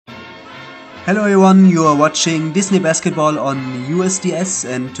Hello everyone, you are watching Disney Basketball on USDS,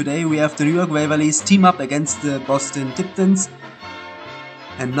 and today we have the York Waverlys team up against the Boston Tiptons.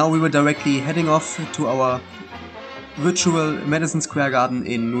 And now we were directly heading off to our virtual Madison Square Garden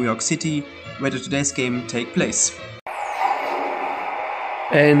in New York City, where today's game take place.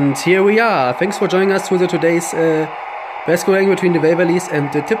 And here we are. Thanks for joining us to today's basketball game between the Waverlys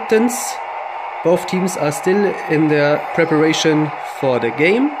and the Tiptons. Both teams are still in their preparation for the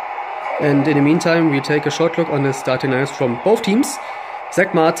game. And in the meantime, we take a short look on the starting lineups from both teams.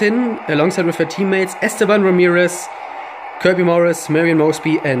 Zach Martin, alongside with their teammates Esteban Ramirez, Kirby Morris, Marion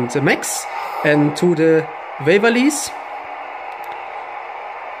Mosby and Max. And to the Waverlys,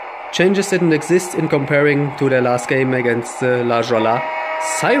 changes didn't exist in comparing to their last game against the La Jolla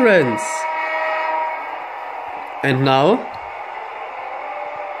Sirens. And now,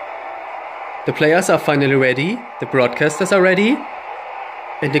 the players are finally ready, the broadcasters are ready,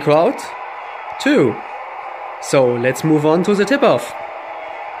 and the crowd too. So let's move on to the tip-off.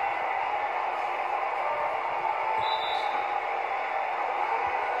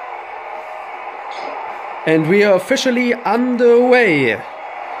 And we are officially underway.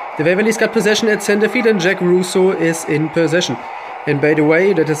 The Waverlys got possession at center field and Jack Russo is in possession. And by the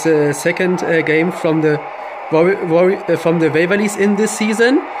way, that is the second game from the Waverlys in this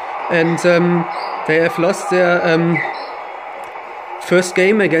season. And they have lost their first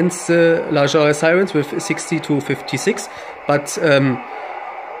game against the La Jolla Sirens with 60-56, but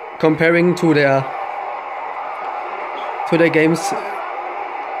comparing to their games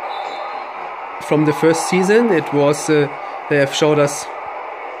from the first season, it was they have showed us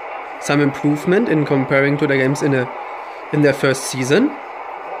some improvement in comparing to the games in their first season,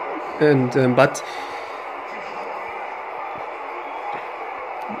 and but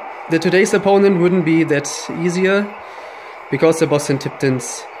today's opponent wouldn't be that easier, because the Boston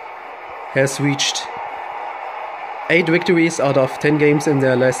Tiptons has reached 8 victories out of 10 games in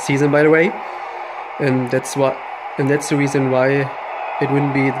their last season, by the way, and that's the reason why it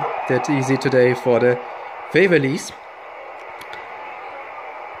wouldn't be that easy today for the Waverlys.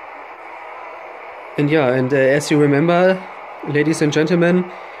 And yeah, and as you remember, ladies and gentlemen,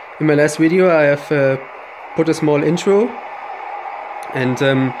 in my last video I have put a small intro, and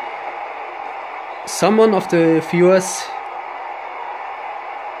someone of the viewers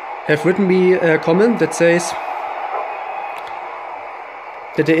have written me a comment that says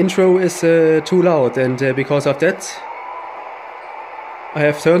that the intro is too loud, and because of that I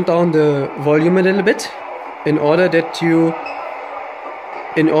have turned down the volume a little bit in order that you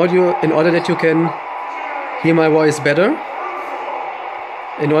can hear my voice better,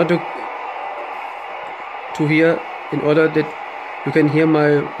 in order that you can hear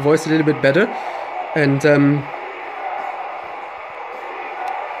my voice a little bit better. And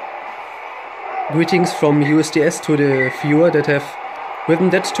greetings from USDS to the viewer that have written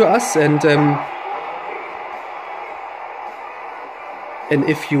that to us, and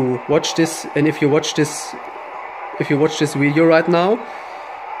if you watch this video right now,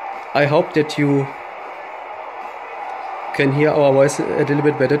 I hope that you can hear our voice a little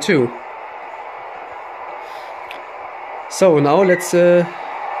bit better too. So now let's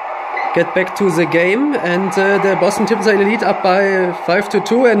get back to the game, and the Boston Tiptons are in the lead up by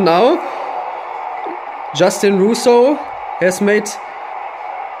 5-2, and now Justin Russo has made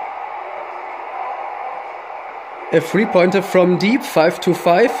a three-pointer from deep,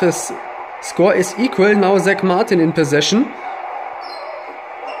 5-5. His score is equal. Now Zach Martin in possession.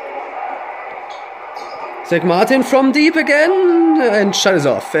 Zach Martin from deep again, and shut it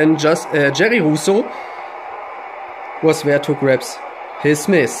off. And just Jerry Russo was there to grab his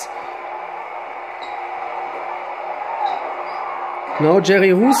miss. Now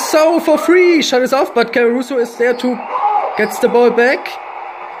Jerry Russo for free, shut it off, but Russo is there to get the ball back.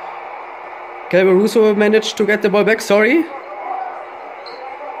 Russo managed to get the ball back, sorry,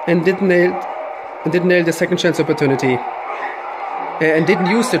 and didn't nail the second chance opportunity, and didn't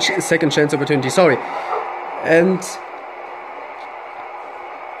use the second chance opportunity, sorry.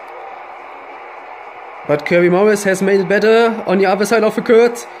 But Kirby Morris has made it better on the other side of the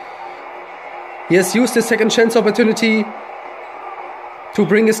court. He has used the second chance opportunity to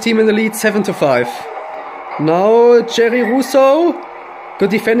bring his team in the lead 7-5. Now Jerry Russo, good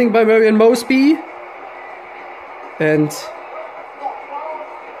defending by Marion Mosby, and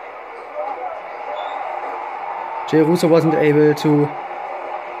Jerry Russo wasn't able to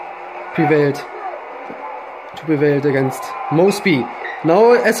prevail against Mosby.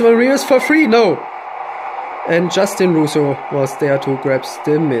 Now Esteban Ramirez for free, no, and Justin Russo was there to grab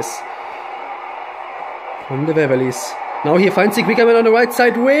the miss from the Waverlys. Now he finds Zeke Wickerman on the right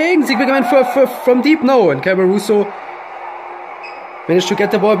side wing. Zeke Wickerman from deep. No. And Caruso managed to get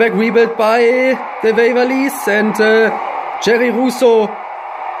the ball back. Rebuilt by the Waverlys. And Jerry Russo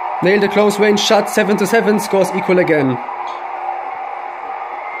nailed a close range shot. 7-7. Scores equal again.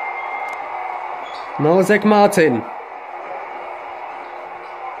 Now Zach Martin.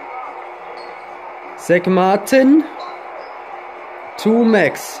 Zach Martin to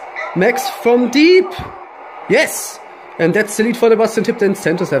Max. Max from deep. Yes! And that's the lead for the Boston Tiptons,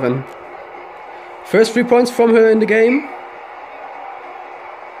 10-7. First 3 points from her in the game.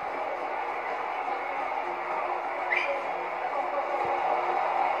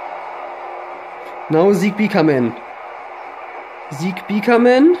 Now Zeke Wickerman. Zeke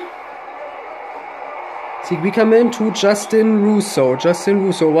Wickerman to Justin Russo. Justin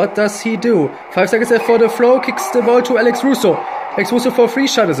Russo, what does he do? 5 seconds left for the flow. Kicks the ball to Alex Russo. Alex Russo for free.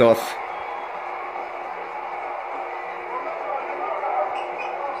 Shot is off.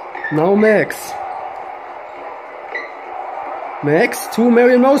 Now Max. Max to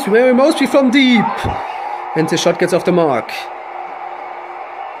Marion Mosby. Marion Mosby from deep. And the shot gets off the mark.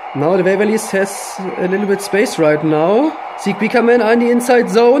 Now the Waverlys has a little bit space right now. Zeke Wickerman on the inside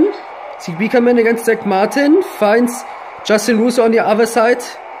zone. Zeke Wickerman against Zach Martin. Finds Justin Russo on the other side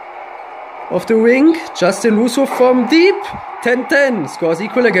of the ring. Justin Russo from deep. 10-10. Scores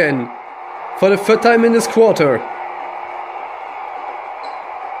equal again. For the third time in this quarter.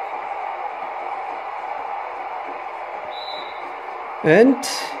 And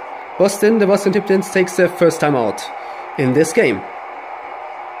the Boston Tiptons takes their first time out in this game.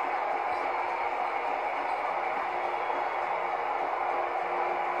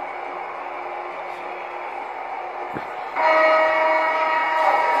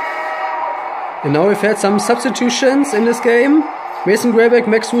 And now we've had some substitutions in this game. Mason Grayback,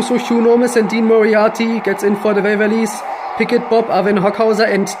 Max Russo, Hugh Normus and Dean Moriarty gets in for the Waverlys. Pickett Bob, Arvin Hockhauser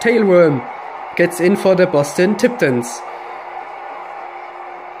and Tailworm gets in for the Boston Tiptons.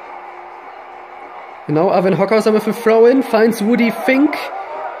 And now Arvin Hockhauser with a throw-in, finds Woody Fink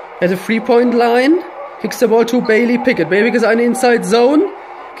at the 3-point line. Kicks the ball to Bailey Pickett. Bailey Pickett is on the inside zone.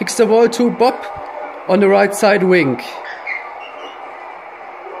 Kicks the ball to Bob on the right side wing.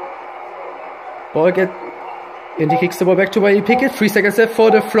 And he kicks the ball back to Bailey Pickett. 3 seconds left for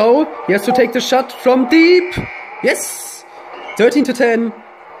the flow. He has to take the shot from deep. Yes! 13-10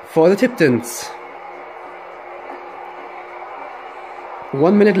 for the Tiptons.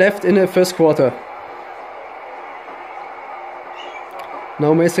 1 minute left in the first quarter.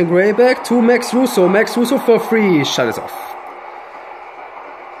 Now Mason Grayback to Max Russo. Max Russo for free. Shot is off.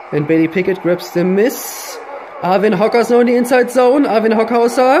 And Bailey Pickett grabs the miss. Arvin Hockhauser on the inside zone. Arvin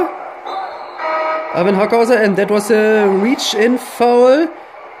Hockhauser, and that was a reach-in foul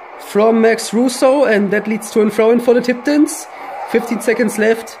from Max Russo, and that leads to a throw-in for the Tiptons. 15 seconds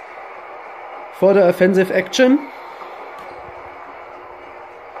left for the offensive action.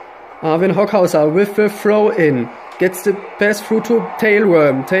 Arvin Hockhauser with the throw-in. Gets the pass through to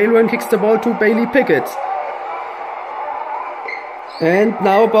Tailworm. Tailworm kicks the ball to Bailey Pickett. And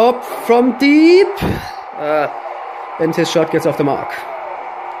now Bob from deep. And his shot gets off the mark.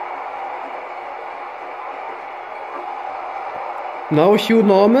 Now Hugh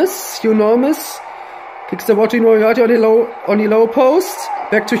Normus. Hugh Normus kicks the ball to Moriarty on the low post.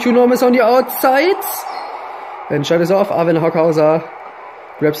 Back to Hugh Normus on the outside. And shot is off. Arvin Hockhauser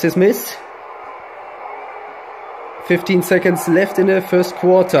grabs his miss. 15 seconds left in the first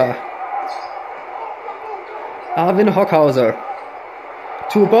quarter. Arvin Hockhauser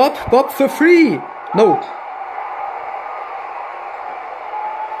to Bob. Bob for free. No.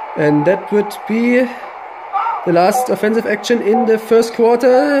 And that would be the last offensive action in the first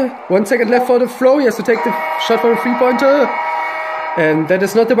quarter. 1 second left for the throw. He has to take the shot for a 3-pointer. And that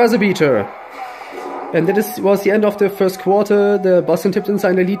is not the buzzer beater. And that was the end of the first quarter. The Boston Tiptons are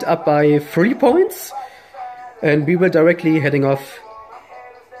in the lead up by 3 points. And we were directly heading off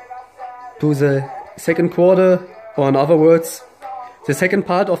to the second quarter, or in other words, the second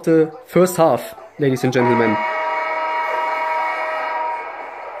part of the first half, ladies and gentlemen.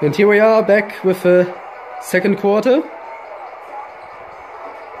 And here we are back with the second quarter.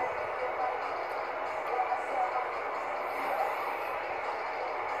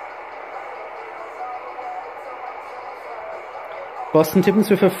 Boston Tiptons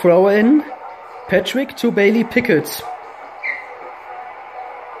with a throw-in. Patrick to Bailey Pickett.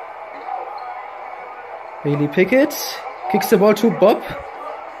 Bailey Pickett kicks the ball to Bob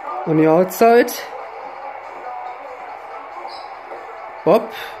on the outside.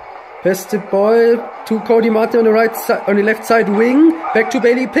 Bob passes the ball to Cody Martin on the left side wing. Back to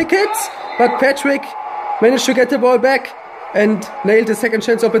Bailey Pickett, but Patrick managed to get the ball back and nailed the second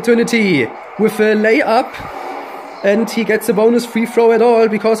chance opportunity with a layup. And he gets a bonus free throw at all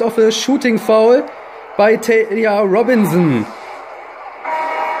because of a shooting foul by Talia Robinson.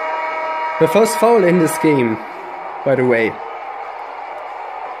 The first foul in this game, by the way.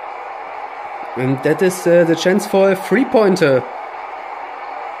 And that is the chance for a three-pointer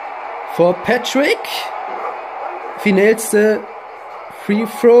for Patrick. If he nails the free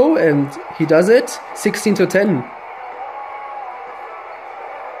throw, and he does it, 16-10.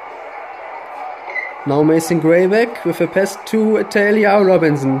 Now Mason Grayback with a pass to Talia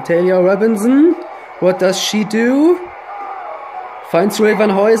Robinson. Talia Robinson, what does she do? Finds Juliet Van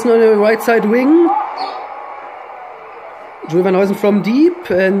Huysen on the right side wing. Juliet Van Huysen from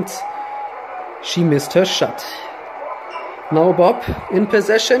deep, and she missed her shot. Now Bob in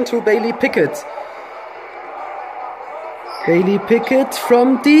possession to Bailey Pickett. Bailey Pickett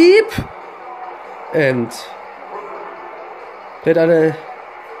from deep. And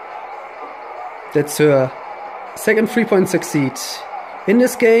that's her second 3-point succeed in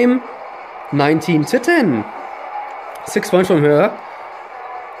this game. 19-10. 6 points from her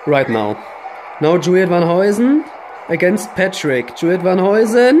right now. Now Juliet Van Huysen against Patrick. Juliet Van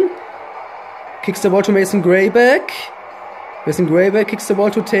Huysen kicks the ball to Mason Grayback. Mason Grayback kicks the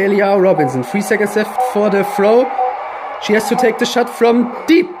ball to Talia Robinson. 3 seconds left for the throw. She has to take the shot from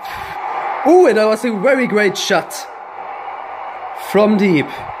deep. Oh, and that was a very great shot from deep.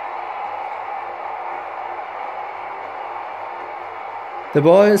 The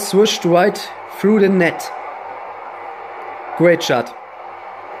ball is swooshed right through the net. Great shot.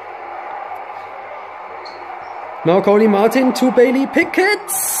 Now Cody Martin to Bailey Pickett.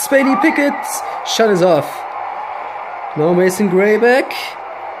 Bailey Pickett's shot is off. Now Mason Grayback.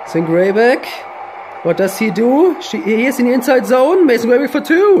 Mason Grayback. What does he do? He is in the inside zone. Mason Grayback for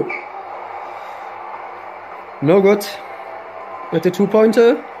 2. No good. With the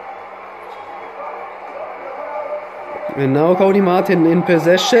 2-pointer. And now Cody Martin in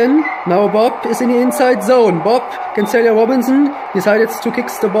possession. Now Bob is in the inside zone. Bob against Talia Robinson decided to kick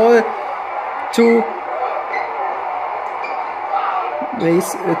the ball to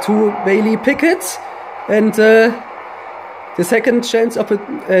Bailey Pickett. And the second chance of it,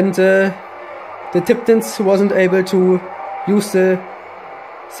 and the Tiptons wasn't able to use the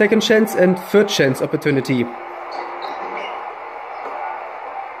second chance and third chance opportunity.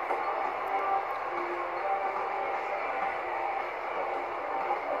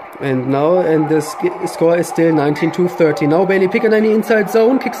 And now, the score is still 19-30. Now Bailey Pickett in the inside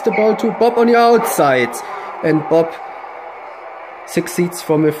zone kicks the ball to Bob on the outside, and Bob succeeds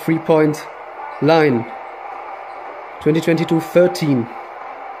from a 3-point line. 22-13.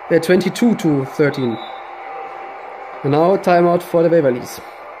 22-13. And now timeout for the Waverlys.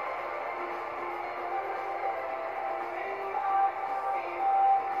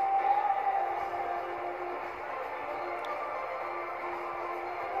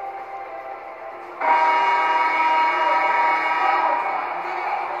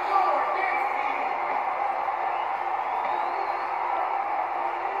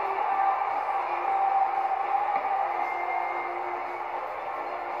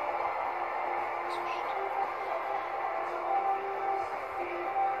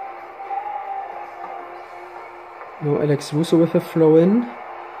 Now Alex Russo with a throw in.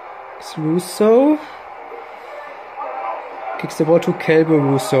 Alex Russo kicks the ball to Kelby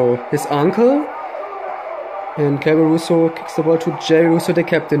Russo, his uncle. And Kelby Russo kicks the ball to Jerry Russo, the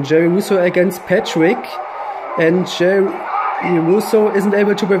captain. Jerry Russo against Patrick. And Jerry Russo isn't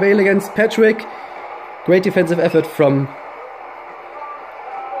able to prevail against Patrick. Great defensive effort from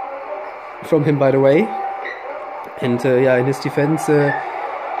him, by the way. And yeah, in his defense,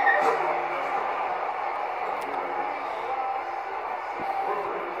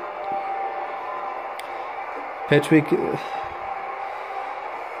 Patrick,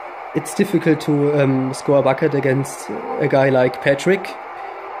 it's difficult to score a bucket against a guy like Patrick,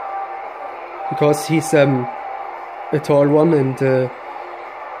 because he's a tall one and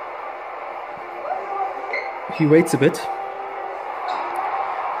he waits a bit.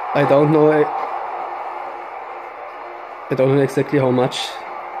 I don't know exactly how much,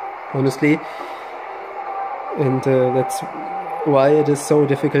 honestly, and that's why it is so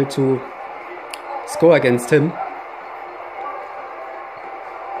difficult to score against him.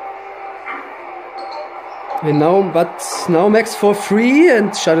 And now Max for 3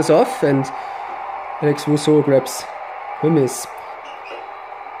 and shot is off, and Alex Russo grabs a miss.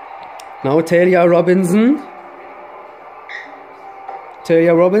 Now Talia Robinson.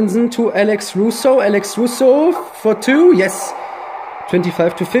 Talia Robinson to Alex Russo. Alex Russo for 2. Yes.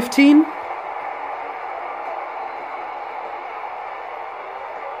 25-15.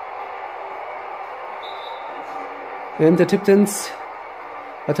 And the Tiptons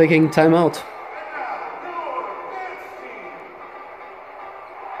are taking time out.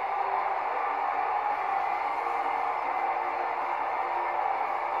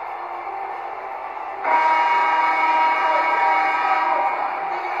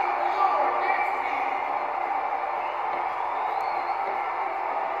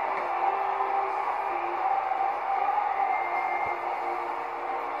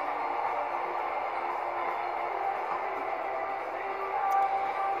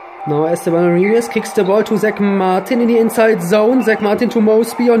 Now Esteban Ramirez kicks the ball to Zach Martin in the inside zone. Zach Martin to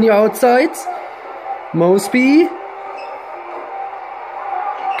Mosby on the outside. Mosby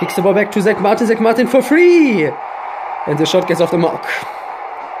kicks the ball back to Zach Martin. Zach Martin for free. And the shot gets off the mark.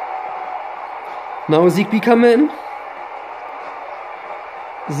 Now Zeke Buchanan.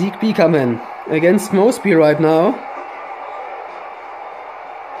 Zeke Buchanan against Mosby right now.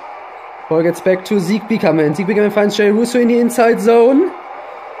 Ball gets back to Zeke Buchanan. Zeke Buchanan finds Jerry Russo in the inside zone.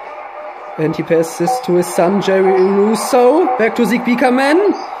 And he passes to his son, Jerry Russo. Back to Zeke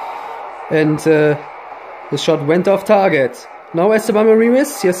Buchanan. And the shot went off target. Now Esteban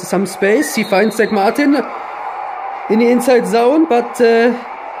Ramirez, he has some space. He finds Zach Martin in the inside zone. But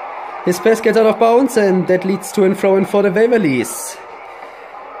his pass gets out of bounds. And that leads to a throw-in for the Waverlys.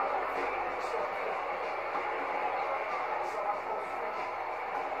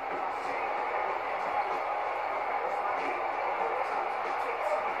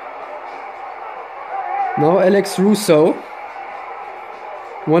 Now Alex Russo.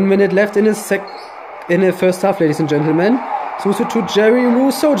 1 minute left in the first half, ladies and gentlemen. Russo to Jerry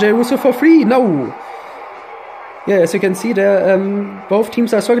Russo. Jerry Russo for free. No. Yeah, as you can see there, both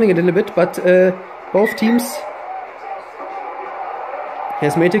teams are struggling a little bit, but both teams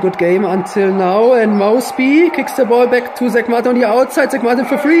has made a good game until now. And Mosby kicks the ball back to Zach Martin on the outside. Zach Martin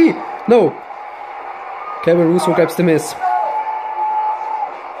for free. No. Kevin Russo grabs the miss.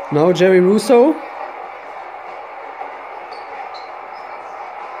 Now Jerry Russo.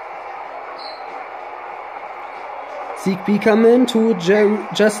 Zeke Buchanan to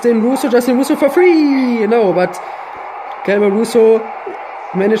Justin Russo. Justin Russo for free. No, but Calvin Russo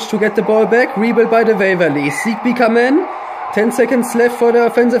managed to get the ball back. Rebuild by the Waverlys. Zeke Buchanan. 10 seconds left for the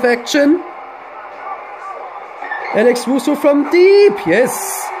offensive action. Alex Russo from deep.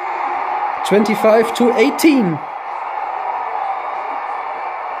 Yes. 25-18.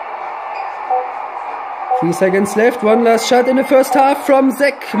 3 seconds left. One last shot in the first half from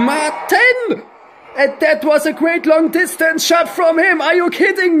Zach Martin. And that was a great long distance shot from him. Are you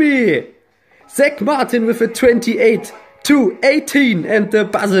kidding me? Zach Martin with a 28-18 and the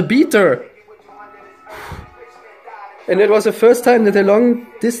buzzer beater. And it was the first time that a long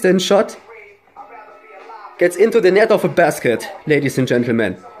distance shot gets into the net of a basket, ladies and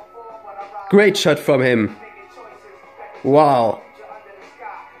gentlemen. Great shot from him. Wow.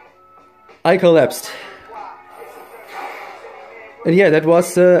 I collapsed. And yeah, that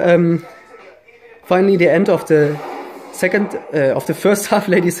was finally the end of the first half,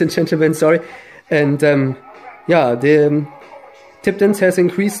 ladies and gentlemen, sorry. And yeah, the Tiptons has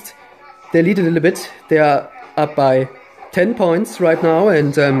increased their lead a little bit. They are up by 10 points right now.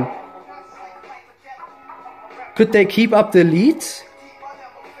 And could they keep up the lead?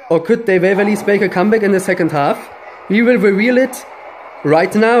 Or could the Waverlys make a comeback in the second half? We will reveal it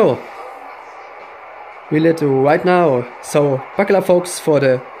right now. So buckle up, folks, for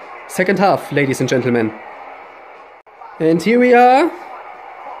the second half, ladies and gentlemen. And here we are.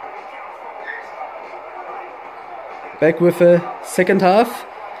 Back with the second half.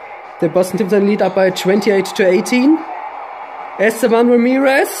 The Boston Tiptons lead up by 28-18. Esteban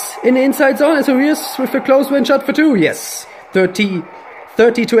Ramirez in the inside zone. And Ramirez with a close range shot for two. Yes.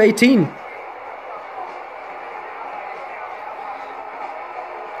 30-18.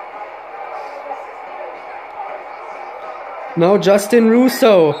 Now Justin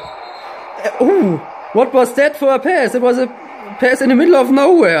Russo. Ooh, what was that for a pass? It was a pass in the middle of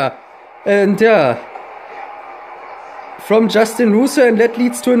nowhere. And yeah, from Justin Russo, and that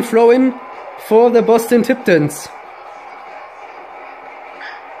leads to a throw-in for the Boston Tiptons.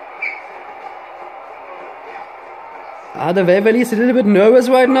 Are the Waverlys a little bit nervous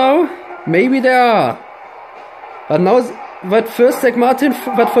right now? Maybe they are. But for now Zach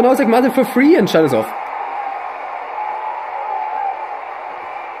Martin for free and shut us off.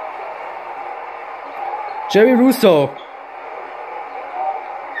 Jerry Russo.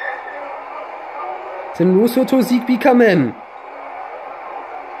 Then Russo to Zeke Buchanan.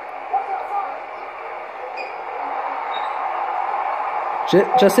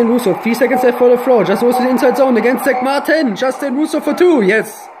 Justin Russo, 3 seconds left for the throw. Justin Russo in the inside zone against Zach Martin. Justin Russo for two,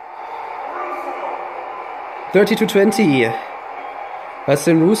 yes. 30-20.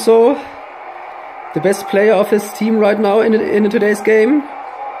 Justin Russo, the best player of his team right now in today's game.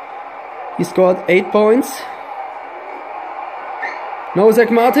 He scored 8 points. No,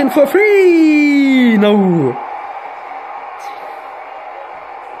 Zach Martin for free! No!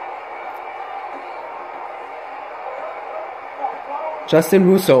 Justin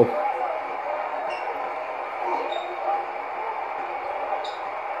Russo.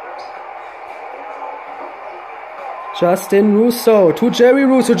 Justin Russo to Jerry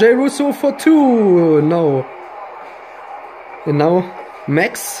Russo. Jerry Russo for 2. No. And now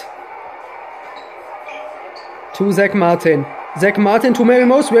Max to Zach Martin. Zach Martin to Mary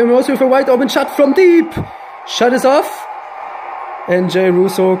Mose. Mary Mose with a wide open shot from deep. Shot is off. And Jerry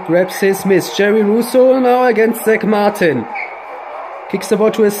Russo grabs his miss. Jerry Russo now against Zach Martin. Kicks the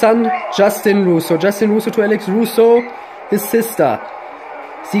ball to his son, Justin Russo. Justin Russo to Alex Russo, his sister.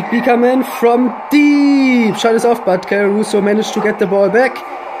 Sieg Biekerman from deep. Shot is off, but Kyle Russo managed to get the ball back.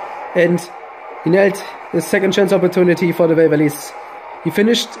 And he nailed the second chance opportunity for the Waverlys. He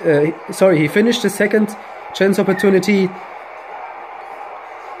finished the second chance opportunity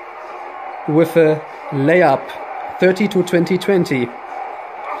with a layup. 30-20.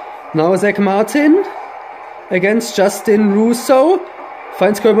 Now Zach Martin against Justin Russo.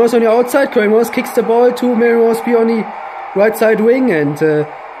 Finds Curry Morse on the outside. Curry Morse kicks the ball to Mary Mosby on the right side wing, and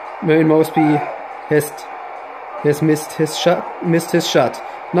Mary Mosby has missed his shot.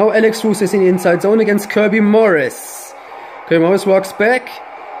 Now Alex Russo is in the inside zone against Kirby Morris. Kirby Morris walks back,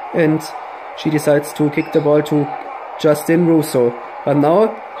 and she decides to kick the ball to Justin Russo. But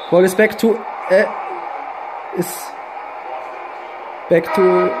now ball is back to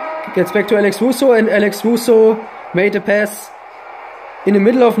gets back to Alex Russo, and Alex Russo made a pass in the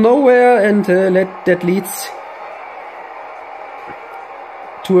middle of nowhere, and that leads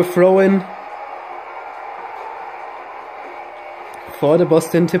to a throw-in for the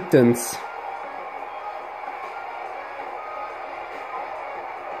Boston Tiptons.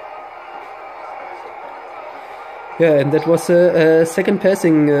 Yeah, and that was a second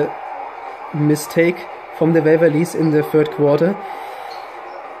passing mistake from the Waverlys in the third quarter.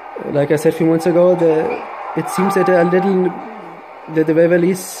 Like I said a few months ago, it seems that the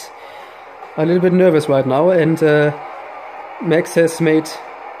Waverlys are a little bit nervous right now, and Max has made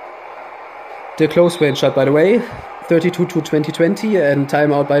the close range shot, by the way, 32-20, and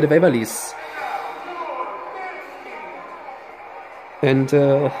timeout by the Waverlys. And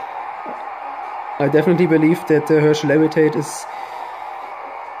I definitely believe that Herschel Levitate is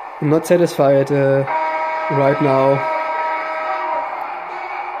not satisfied right now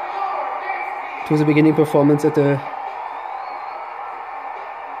to the beginning performance in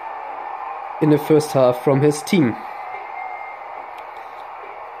the first half from his team.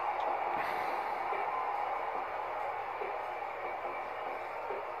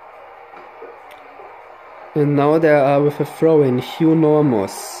 And now they are with a throw-in, Hugh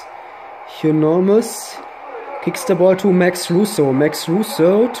Normus. Hugh Normus kicks the ball to Max Russo. Max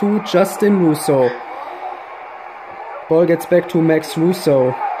Russo to Justin Russo. Ball gets back to Max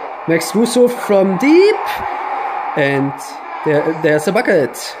Russo. Max Russo from deep. And there's a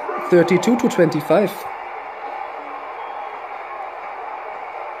bucket. 32-25.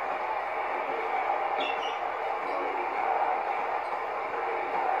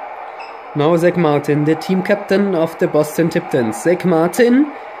 Now Zach Martin, the team captain of the Boston Tiptons. Zach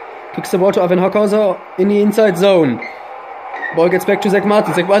Martin kicks the ball to Arvin Hockhauser in the inside zone. Ball gets back to Zach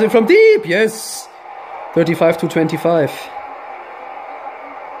Martin. Zach Martin from deep, yes! 35-25.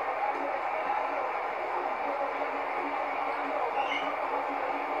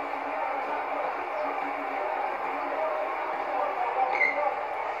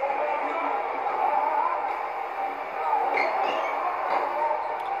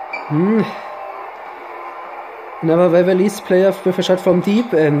 Another Waverlys player with a shot from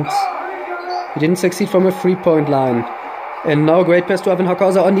deep, and he didn't succeed from a 3-point line. And now great pass to Arvin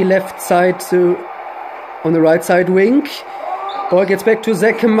Hockhauser on the left side, on the right side wing. Ball gets back to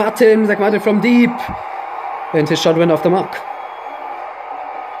Zach Martin. Zach Martin from deep, and his shot went off the mark.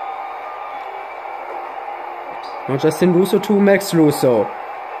 Now Justin Russo to Max Russo.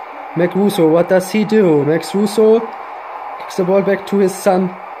 Max Russo, what does he do? Max Russo kicks the ball back to his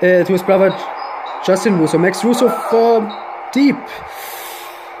son, to his brother Justin Russo. Max Russo for deep.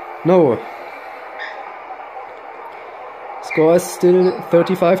 No. Score is still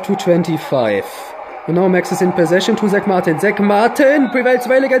 35-25. And now Max is in possession to Zach Martin. Zach Martin prevails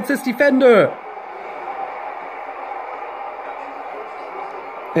well against his defender.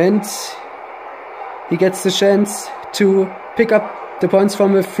 And he gets the chance to pick up the points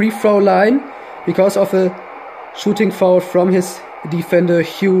from a free throw line because of a shooting foul from his defender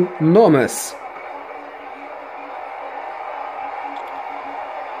Hugh Normus.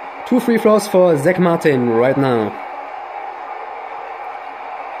 2 free throws for Zach Martin right now.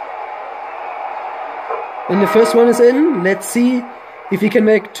 And the first one is in. Let's see if he can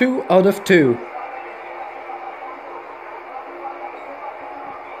make 2 out of 2.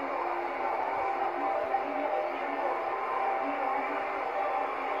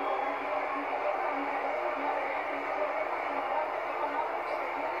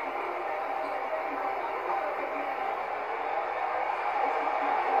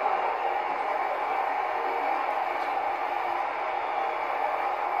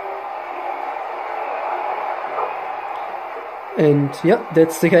 And yeah,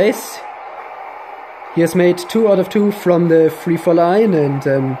 that's the case. He has made 2 out of 2 from the free throw line, and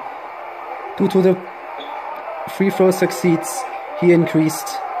due to the free throw succeeds, he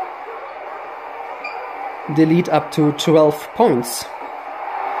increased the lead up to 12 points.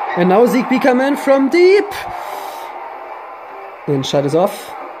 And now Zeke come in from deep. And shot is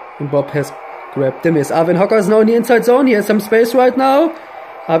off. And Bob has grabbed the miss. Arvin Hockers now in the inside zone. He has some space right now.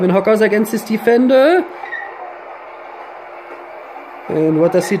 Arvin Hockers against his defender. And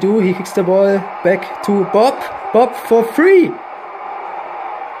what does he do? He kicks the ball back to Bob. Bob for 3.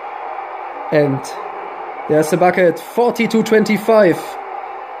 And there's the bucket, 42-25.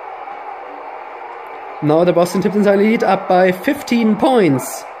 Now the Boston Tiptons are lead up by 15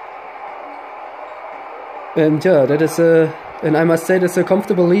 points. And yeah, that is and I must say that's a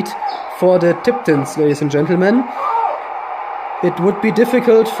comfortable lead for the Tiptons, ladies and gentlemen. It would be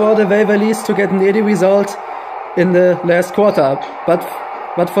difficult for the Waverlys to get an early result in the last quarter,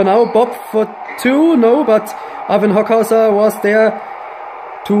 but for now Bob for 2, no, but Arvin Hockhauser was there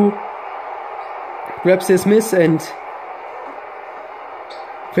to grab his miss and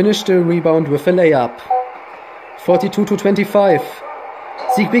finish the rebound with a layup. 42-25.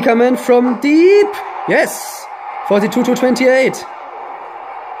 Zeke Bickerman from deep, yes, 42-28.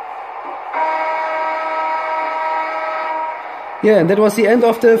 Yeah, and that was the end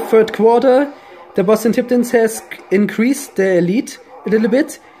of the third quarter. The Boston Tiptons has increased their lead a little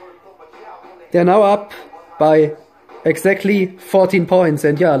bit. They're now up by exactly 14 points.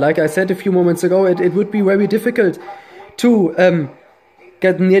 And yeah, like I said a few moments ago, it would be very difficult to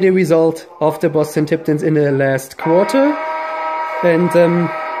get near the result of the Boston Tiptons in the last quarter. And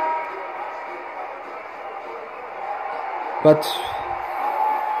but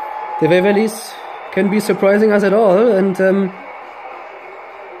the Waverlys can be surprising us at all. And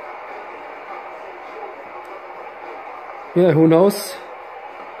yeah, who knows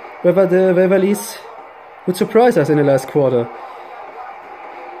whether the Waverlys would surprise us in the last quarter.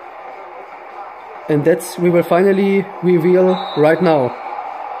 And that's we will finally reveal right now.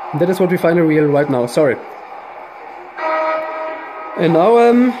 And that is what we finally reveal right now, sorry. And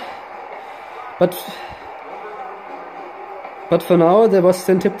now, but for now, the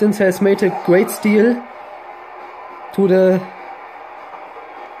Boston Tiptons has made a great steal to the...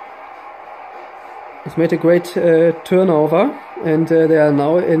 It's made a great turnover, and they are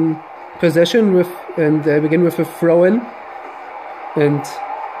now in possession with, and they begin with a throw-in, and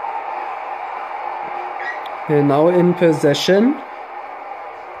they're now in possession.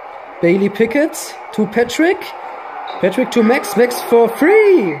 Bailey Pickett to Patrick, Patrick to Max, Max for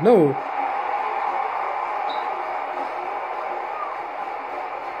 3, no.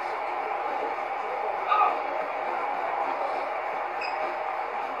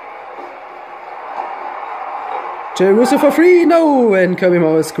 Jerry Russo for 3, no, and Kirby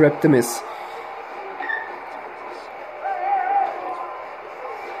Morris grabbed the miss.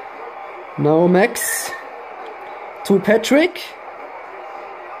 Now Max to Patrick,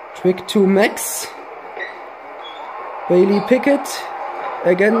 Patrick to Max, Bailey Pickett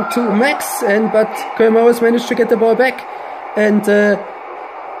again to Max, and but Kirby Morris managed to get the ball back and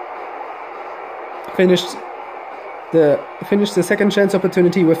finished the second chance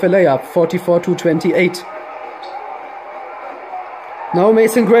opportunity with a layup, 44-28. Now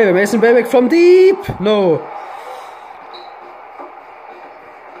Mason Graber, Mason Babeck from deep, no.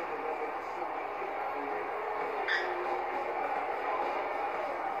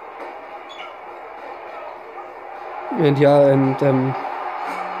 And yeah, and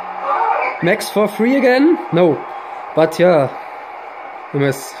Max for 3 again, no. But yeah,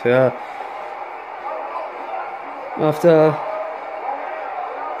 yeah.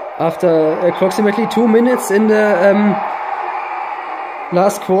 After approximately 2 minutes in the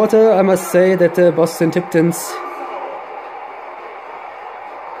last quarter, I must say that the Boston Tiptons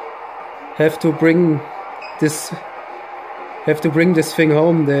have to bring this thing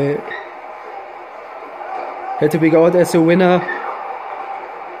home. They had to be out as a winner.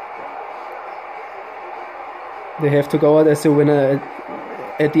 They have to go out as a winner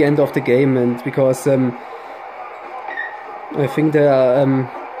at the end of the game, and because I think there are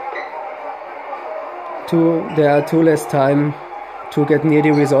two less time to get near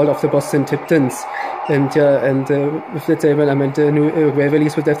the result of the Boston Tiptons, and with that table I meant the New York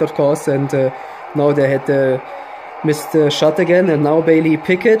Waverlys with that, of course, and now they had missed the shot again, and now Bailey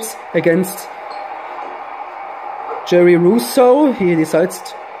Pickett against Jerry Russo. She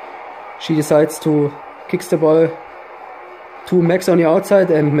decides to kicks the ball to Max on the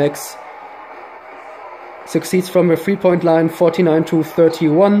outside, and Max succeeds from a 3-point line,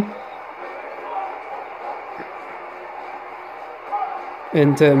 49-31.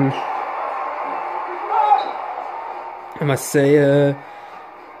 And I must say,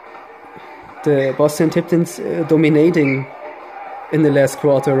 the Boston Tiptons dominating in the last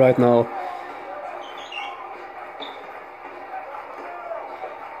quarter right now.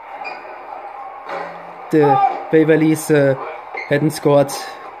 The Waverlys hadn't scored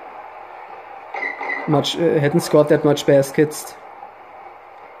that much baskets.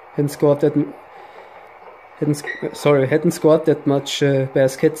 Hadn't scored that much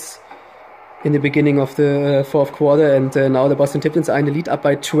baskets in the beginning of the fourth quarter, and now the Boston Tiptons are in the lead, up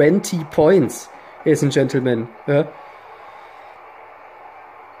by 20 points, ladies and gentlemen.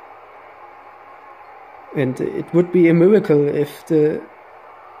 And it would be a miracle if the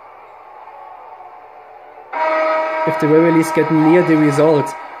Waverlys get near the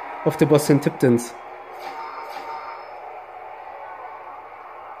result of the Boston Tiptons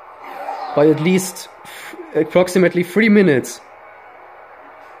by at least approximately 3 minutes.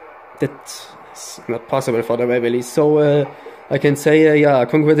 That's not possible for the Waverlys. So I can say,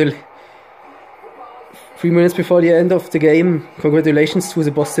 congratulations. 3 minutes before the end of the game, congratulations to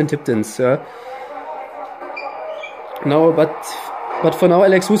the Boston Tiptons. No, but for now,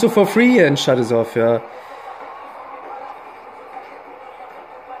 Alex Russo for free and shut us off.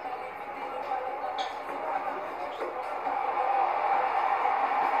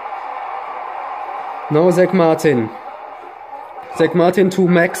 Now Zach Martin. Zach Martin to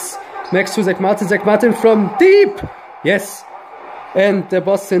Max. Max to Zach Martin. Zach Martin from deep. Yes. And the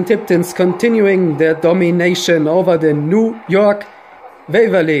Boston Tiptons continuing their domination over the New York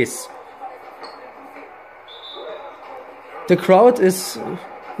Waverlys. The crowd is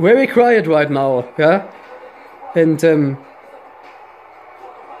very quiet right now. And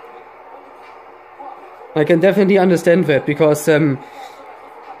I can definitely understand that, because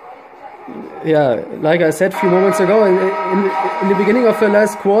like I said a few moments ago, in the beginning of the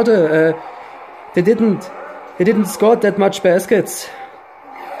last quarter, they didn't score that much baskets.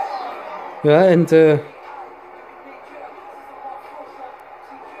 And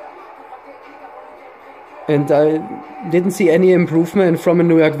I didn't see any improvement from the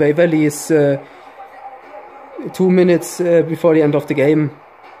New York Waverlys 2 minutes before the end of the game.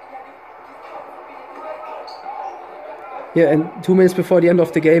 And 2 minutes before the end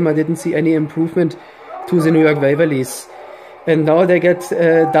of the game, I didn't see any improvement to the New York Waverlys. And now they get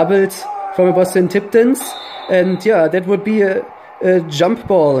doubled from the Boston Tiptons. And that would be a jump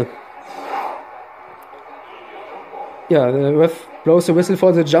ball. The ref blows the whistle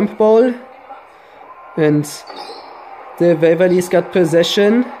for the jump ball. And the Waverlys got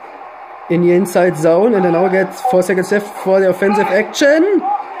possession in the inside zone. And they now get 4 seconds left for the offensive action.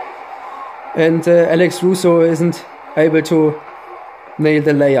 And Alex Russo isn't able to nail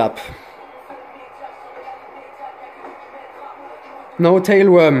the layup. No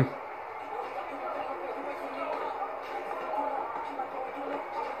tailworm.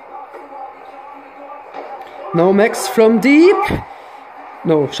 No Max from deep.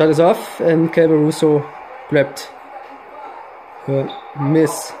 No, shot is off, and Calvin Russo grabbed her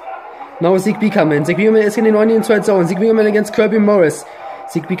miss. Now Zeke Bickerman. Zeke Bickerman is in the inside zone. Zeke Bickerman against Kirby Morris.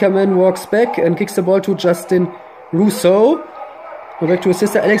 Zeke Bickerman walks back and kicks the ball to Justin Russo. Go back to his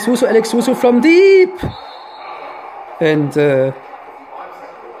sister Alex Russo. Alex Russo from deep. And her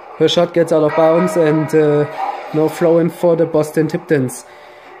shot gets out of bounds, and no throw in for the Boston Tiptons.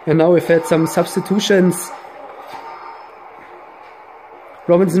 And now we've had some substitutions.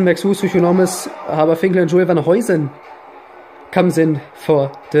 Robinson, Max Russo, Economist, Haberfinkel and Joel van Huysen comes in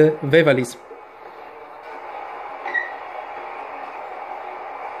for the Waverlys.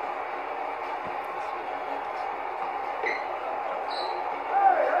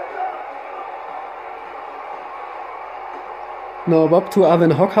 Now Bob to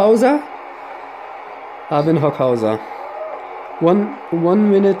Arvin Hockhauser. Arvin Hockhauser.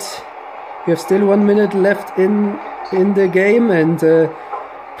 One minute. We have still 1 minute left in the game, and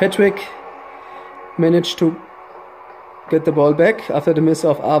Patrick managed to get the ball back after the miss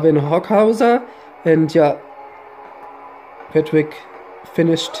of Arvin Hockhauser, and yeah, Patrick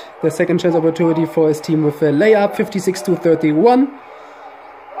finished the second chance opportunity for his team with a layup, 56-31.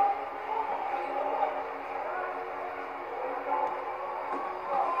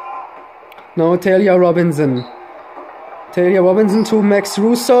 Now Talia Robinson. Talia Robinson to Max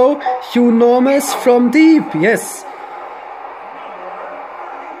Russo. Hugh Normus from deep. Yes.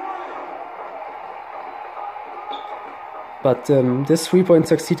 But this 3-point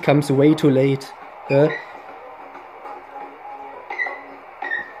succeed comes way too late. There's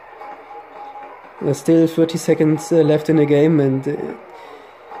still 30 seconds left in the game, and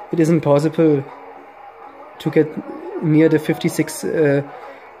it isn't possible to get near the 56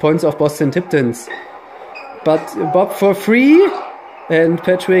 points of Boston Tiptons. But Bob for free, and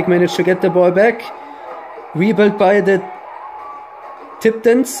Patrick managed to get the ball back. Rebuilt by the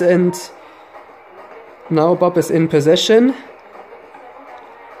Tiptons, and now Bob is in possession.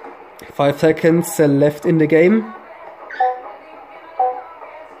 5 seconds left in the game.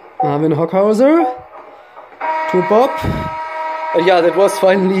 Arvin Hockhauser to Bob. Yeah, that was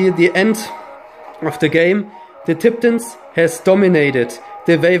finally the end of the game. The Tiptons has dominated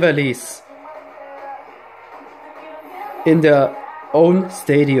the Waverlys in their own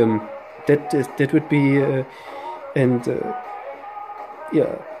stadium. That would be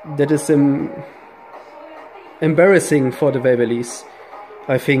yeah, that is embarrassing for the Waverlys,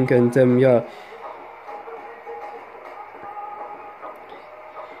 I think, and yeah,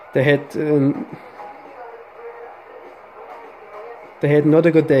 they had not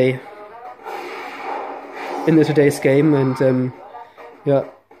a good day in today's game, and yeah,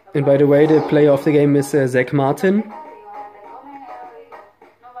 and by the way, the player of the game is Zach Martin.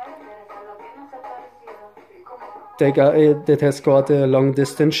 That has scored a long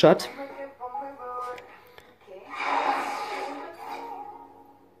distance shot.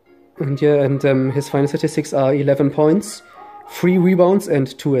 And yeah, and his final statistics are 11 points, 3 rebounds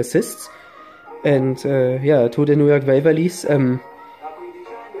and 2 assists. And yeah, to the New York Waverlys.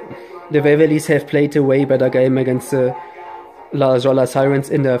 The Waverlys have played a way better game against the La Jolla Sirens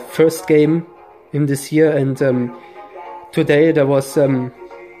in their first game in this year, and today there was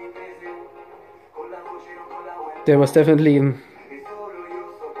definitely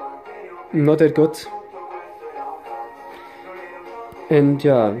not that good. And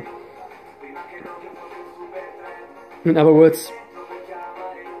yeah, in other words,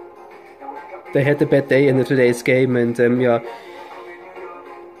 they had a bad day in today's game, and yeah,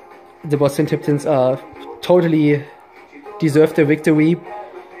 the Boston Tiptons are totally deserved the victory.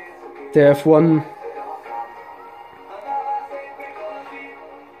 They have won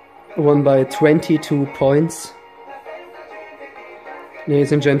by 22 points,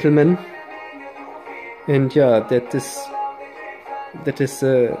 ladies and gentlemen. And yeah, that is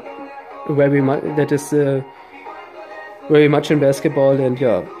very much in basketball. And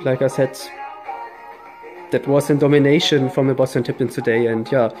yeah, like I said, that was in domination from the Boston Tiptons today.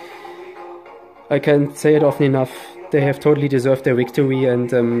 And yeah, I can't say it often enough. They have totally deserved their victory. And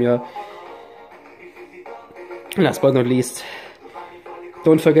yeah, last but not least,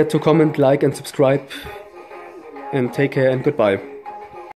 don't forget to comment, like and subscribe. And take care and goodbye.